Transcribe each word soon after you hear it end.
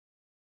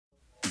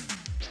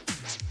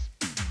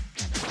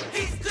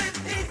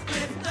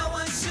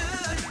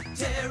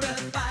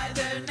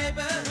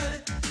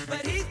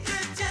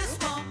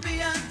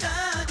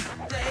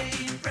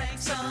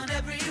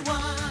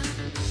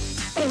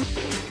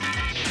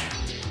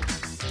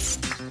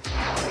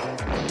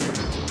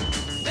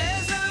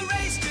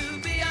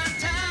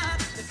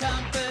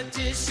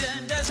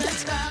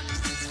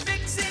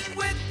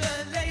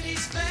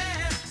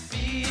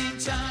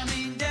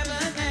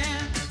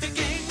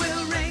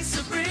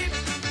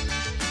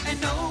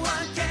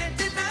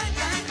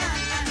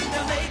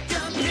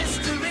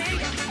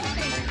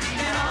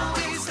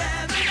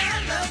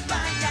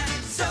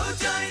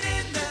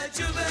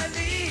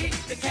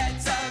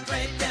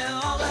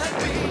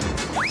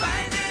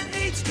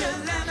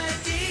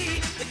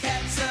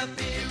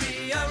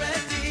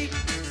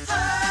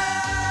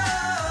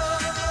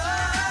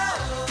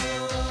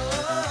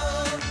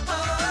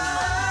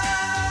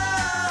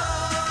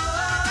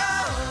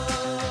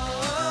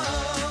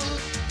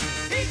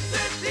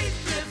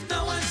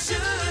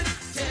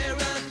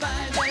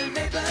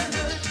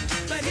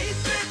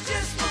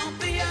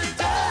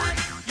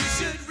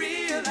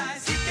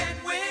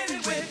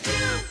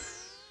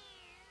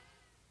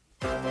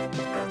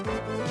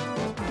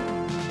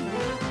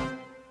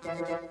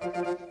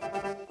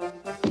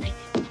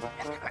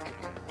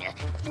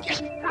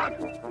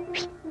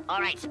All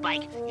right,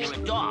 Spike, you're a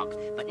dog,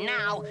 but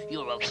now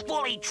you're a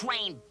fully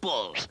trained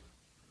bull.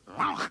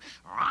 No!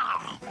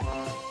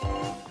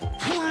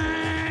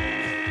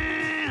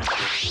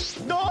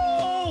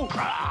 No!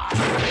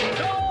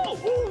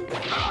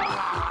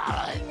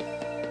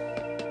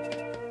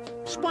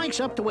 Spike's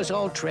up to his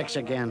old tricks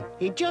again.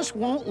 He just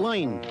won't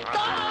learn.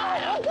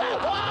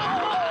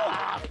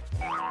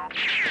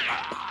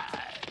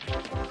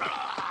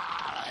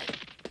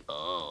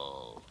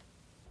 Oh.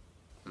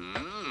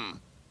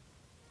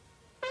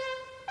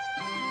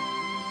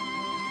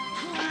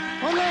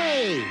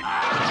 Hooray!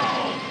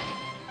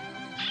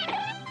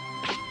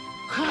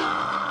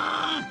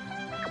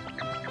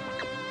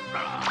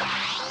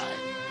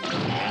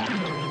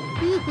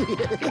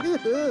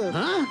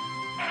 Huh?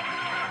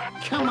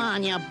 Come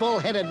on, you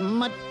bull-headed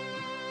mutt.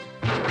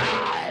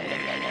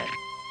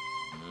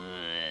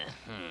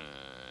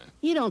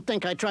 You don't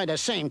think I tried the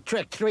same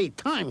trick 3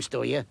 times,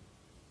 do you?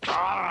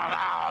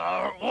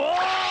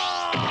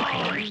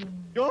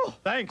 Oh,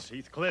 thanks,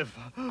 Heathcliff.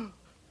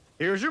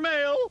 Here's your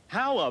mail.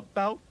 How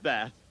about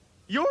that?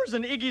 Yours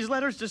and Iggy's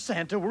letters to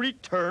Santa were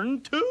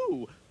returned,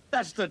 too.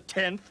 That's the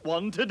 10th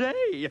one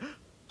today.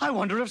 I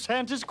wonder if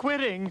Santa's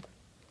quitting.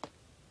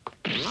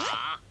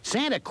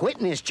 Santa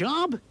quitting his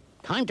job?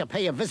 Time to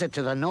pay a visit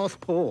to the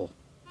North Pole.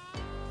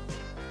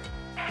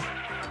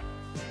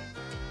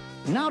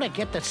 Now to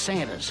get to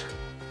Santa's.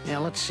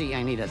 Now, let's see,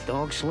 I need a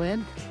dog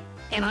sled.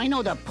 And I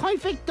know the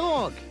perfect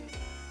dog.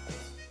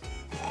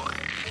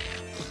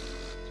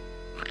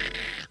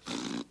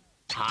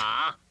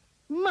 Huh?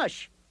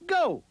 Mush,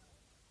 go.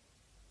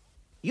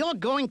 You're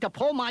going to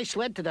pull my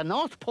sled to the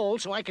North Pole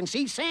so I can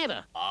see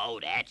Santa. Oh,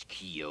 that's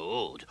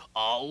cute.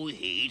 Oh,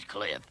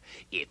 Heathcliff,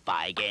 if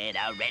I get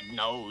a red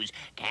nose,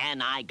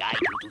 can I guide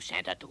you to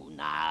Santa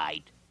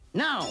tonight?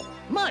 Now,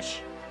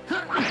 Mush.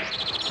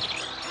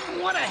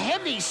 What a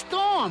heavy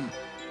storm.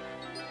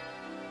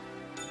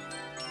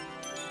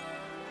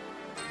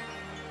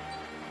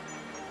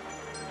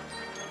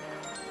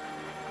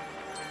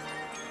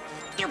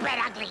 Stupid,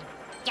 ugly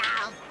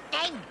doll.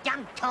 They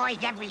dump toys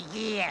every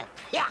year.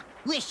 Yeah,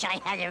 wish I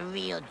had a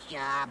real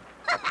job.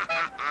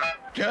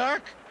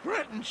 Tuck,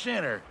 front and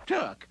center.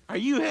 Tuck, are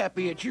you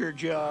happy at your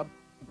job?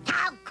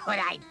 How could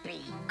I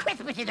be?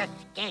 Christmas is a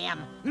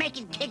scam.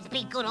 Making kids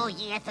be good all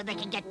year so they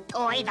can get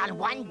toys on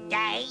one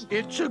day.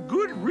 It's a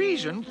good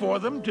reason for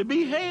them to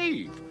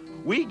behave.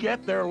 We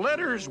get their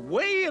letters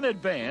way in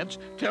advance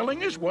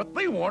telling us what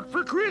they want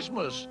for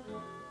Christmas.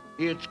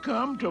 It's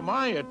come to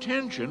my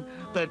attention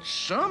that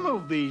some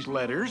of these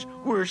letters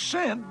were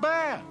sent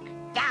back.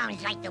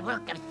 Sounds like the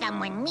work of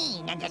someone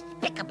mean and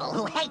despicable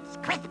who hates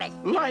Christmas.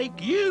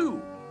 Like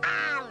you.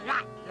 A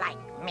lot like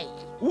me.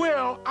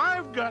 Well,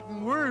 I've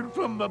gotten word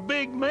from the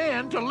big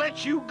man to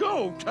let you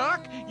go,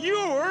 Tuck.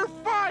 You're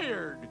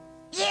fired.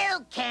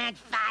 You can't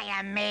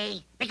fire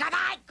me because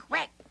I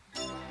quit.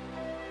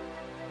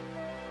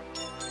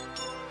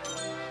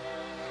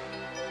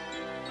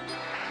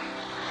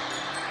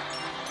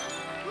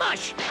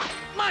 Mush!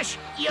 Mush!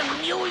 You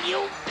mule,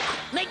 you!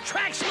 Make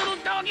tracks, little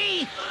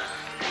doggy!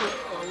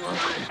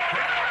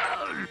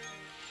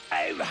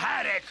 I've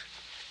had it.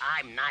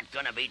 I'm not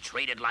gonna be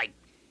treated like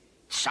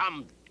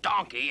some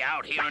donkey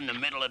out here in the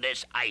middle of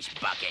this ice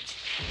bucket.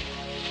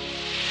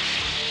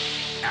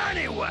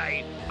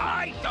 Anyway,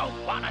 I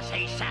don't want to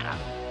see Santa.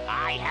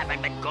 I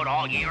haven't been good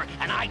all year,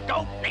 and I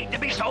don't need to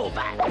be told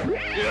that.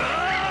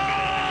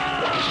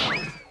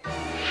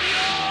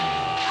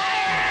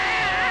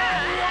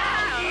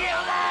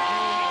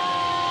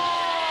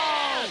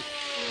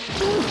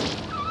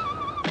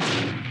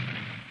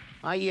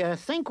 I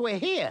think we're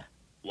here.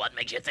 What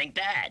makes you think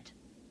that?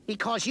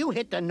 Because you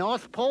hit the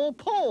North Pole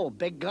pole,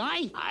 big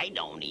guy. I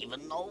don't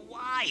even know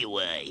why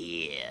we're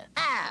here.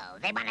 Oh,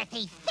 they want to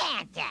see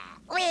Santa.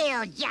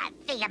 We'll just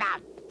see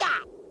about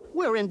that.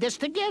 We're in this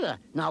together.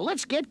 Now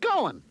let's get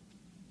going.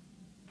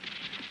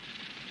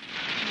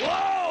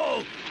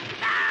 Whoa!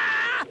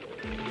 Ah!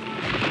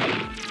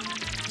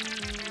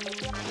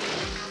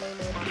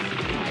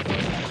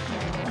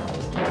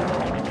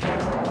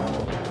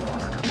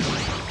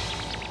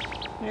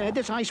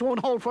 This ice won't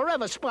hold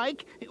forever,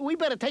 Spike. We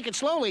better take it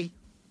slowly.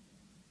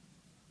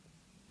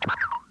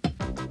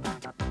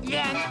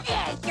 Then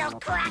this'll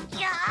crack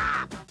you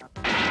up.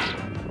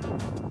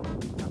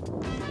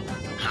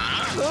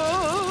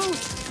 Oh!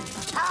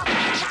 Oh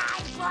my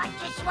God, watch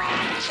your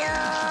swag,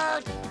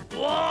 dude.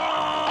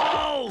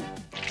 Whoa!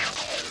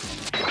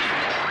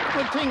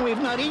 Good thing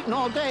we've not eaten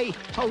all day,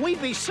 or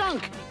we'd be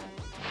sunk.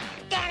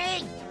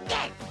 Get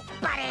this,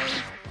 buddy.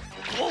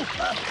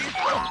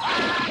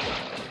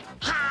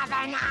 Have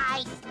a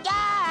nice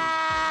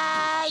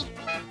day.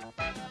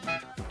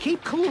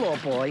 Keep cool,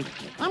 old boy.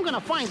 I'm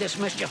gonna find this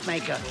mischief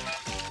maker.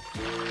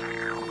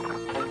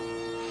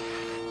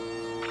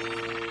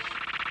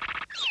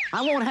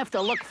 I won't have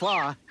to look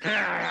far.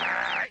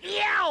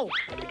 Yow!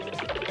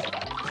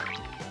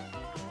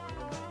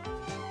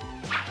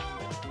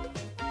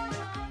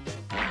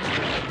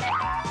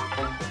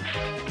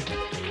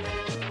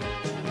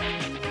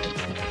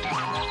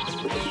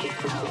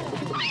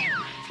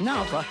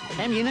 Now for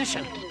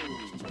ammunition.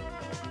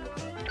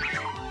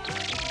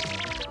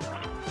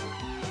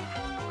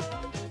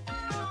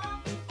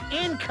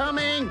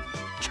 incoming!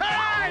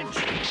 Charge!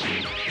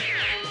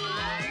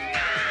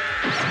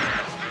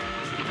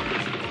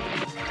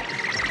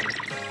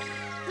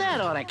 That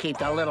ought to keep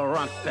the little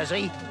runt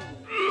busy.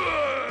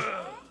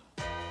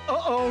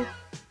 Uh-oh.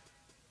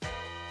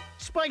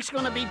 Spike's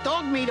gonna be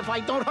dog meat if I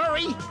don't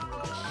hurry.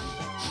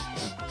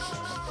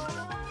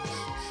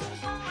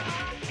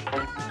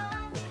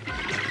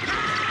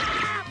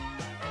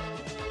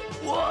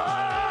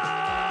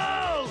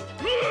 Whoa!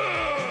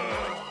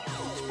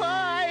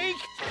 Spike!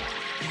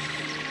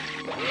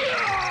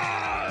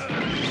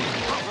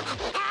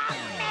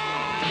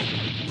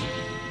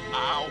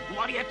 Oh,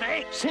 what do you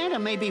think? Santa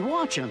may be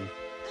watching.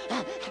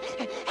 Help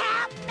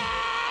me!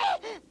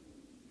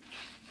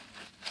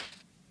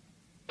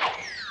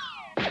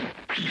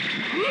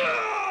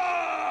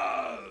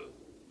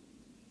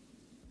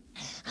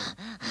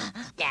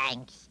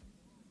 Thanks.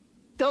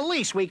 The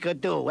least we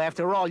could do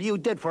after all you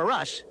did for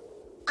us.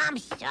 I'm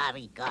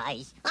sorry,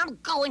 guys. I'm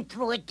going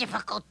through a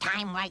difficult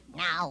time right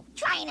now,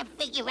 trying to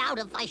figure out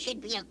if I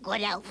should be a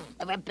good elf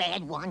or a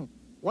bad one.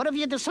 What have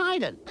you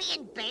decided?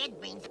 Being bad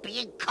means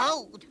being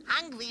cold,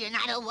 hungry, and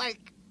out of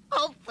work.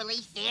 Hopefully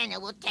Santa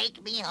will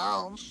take me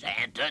home.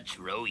 Santa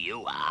threw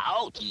you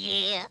out?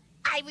 Yeah,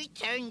 I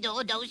returned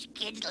all those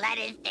kids'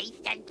 letters they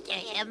sent to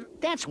him.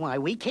 That's why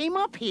we came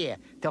up here,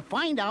 to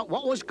find out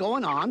what was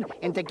going on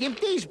and to give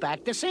these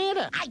back to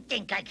Santa. I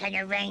think I can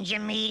arrange a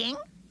meeting.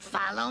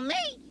 Follow me.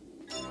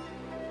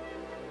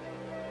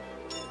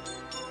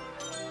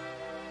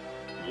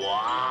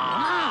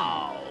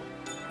 Wow!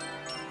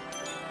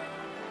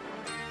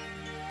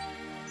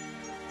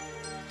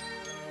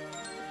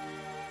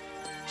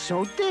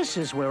 So this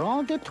is where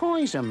all the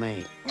toys are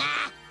made. Nah,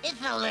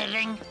 it's a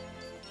living.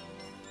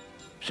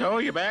 So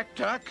you back,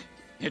 Tuck?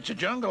 It's a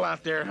jungle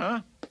out there,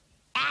 huh?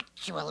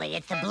 Actually,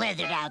 it's a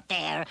blizzard out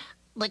there.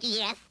 But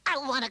yes, I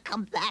want to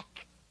come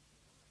back.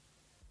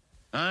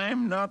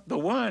 I'm not the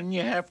one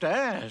you have to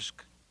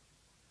ask.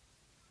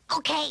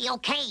 Okay, I'll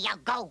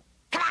go.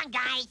 Come on,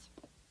 guys.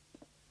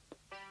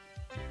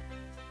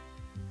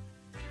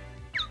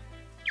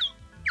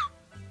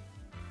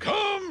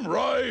 Come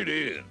right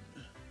in.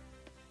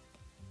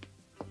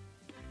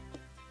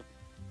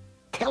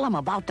 Tell him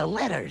about the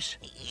letters.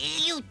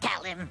 You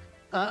tell him.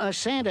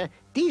 Santa,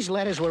 these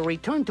letters were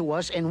returned to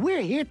us, and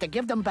we're here to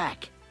give them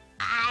back.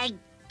 I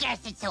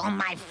guess it's all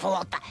my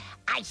fault.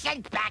 I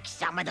sent back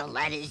some of the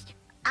letters.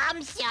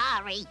 I'm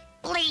sorry.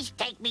 Please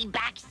take me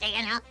back,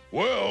 Santa.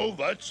 Well,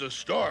 that's a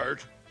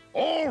start.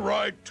 All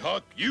right,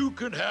 Tuck, you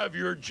can have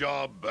your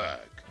job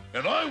back.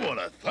 And I want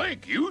to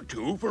thank you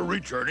two for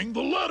returning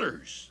the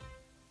letters.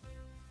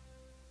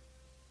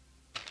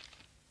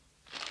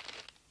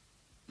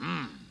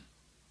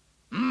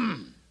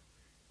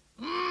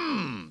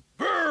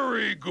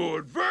 Very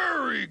good,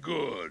 very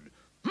good.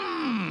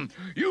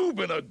 You've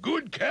been a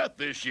good cat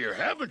this year,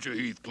 haven't you,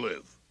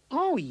 Heathcliff?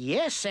 Oh,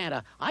 yes,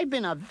 Santa. I've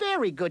been a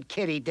very good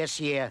kitty this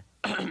year.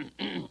 Ow!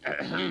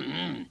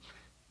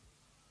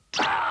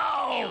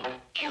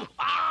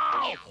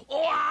 Ow!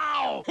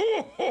 Ow!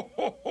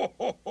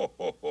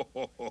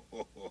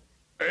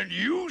 And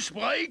you,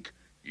 Spike?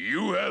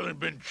 You haven't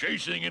been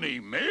chasing any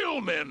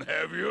mailmen,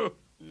 have you?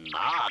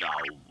 Not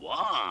a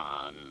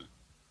one.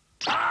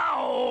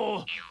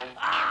 Ow!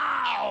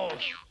 Ow!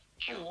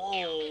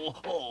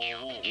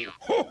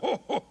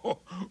 Oh.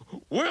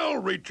 Well,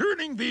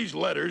 returning these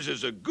letters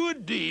is a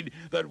good deed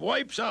that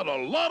wipes out a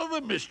lot of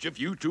the mischief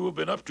you two have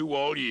been up to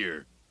all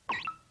year.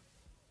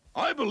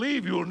 I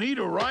believe you'll need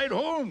a ride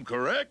home,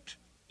 correct?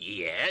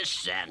 Yes,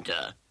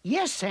 Santa.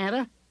 Yes,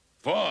 Santa.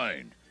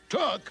 Fine.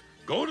 Tuck,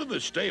 go to the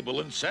stable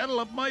and saddle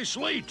up my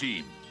sleigh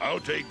team. I'll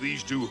take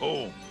these two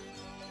home.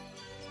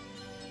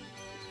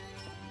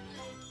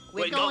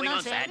 We're going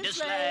on Santa's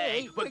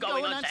sleigh. We're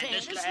going on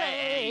Santa's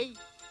sleigh.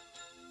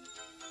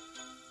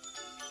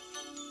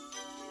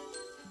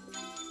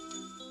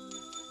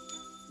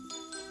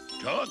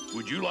 Tuck,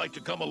 would you like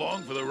to come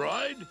along for the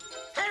ride?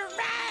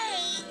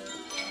 Hooray!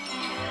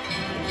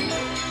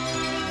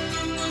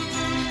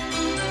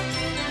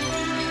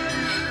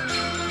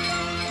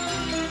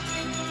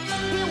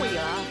 Here we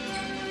are.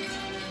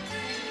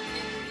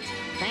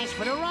 Thanks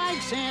for the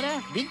ride,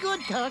 Santa. Be good,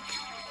 Tuck.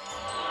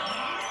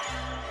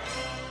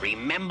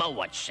 Remember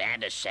what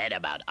Santa said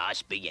about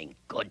us being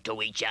good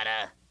to each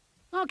other?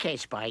 Okay,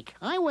 Spike,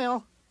 I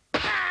will.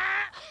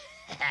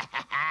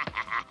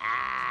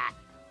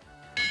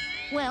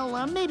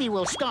 Well, maybe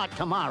we'll start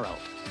tomorrow.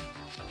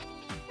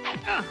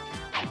 Take that!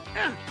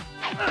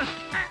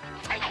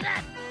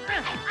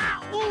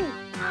 Ooh!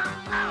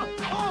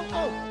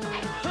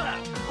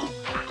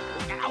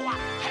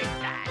 Take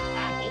that!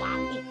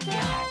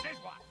 This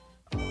one.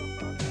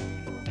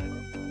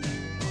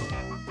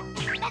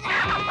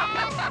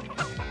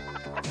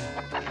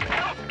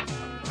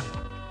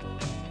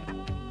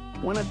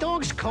 When a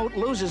dog's coat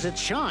loses its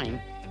shine,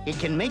 it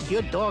can make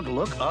your dog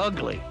look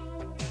ugly.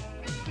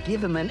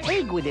 Give him an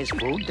egg with his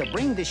food to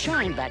bring the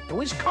shine back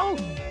to his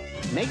coat.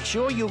 Make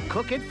sure you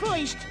cook it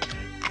first,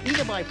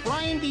 either by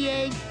frying the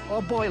egg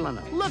or boiling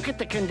it. Look at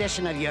the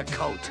condition of your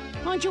coat.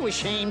 Aren't you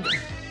ashamed?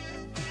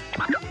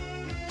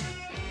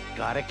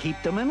 Gotta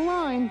keep them in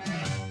line.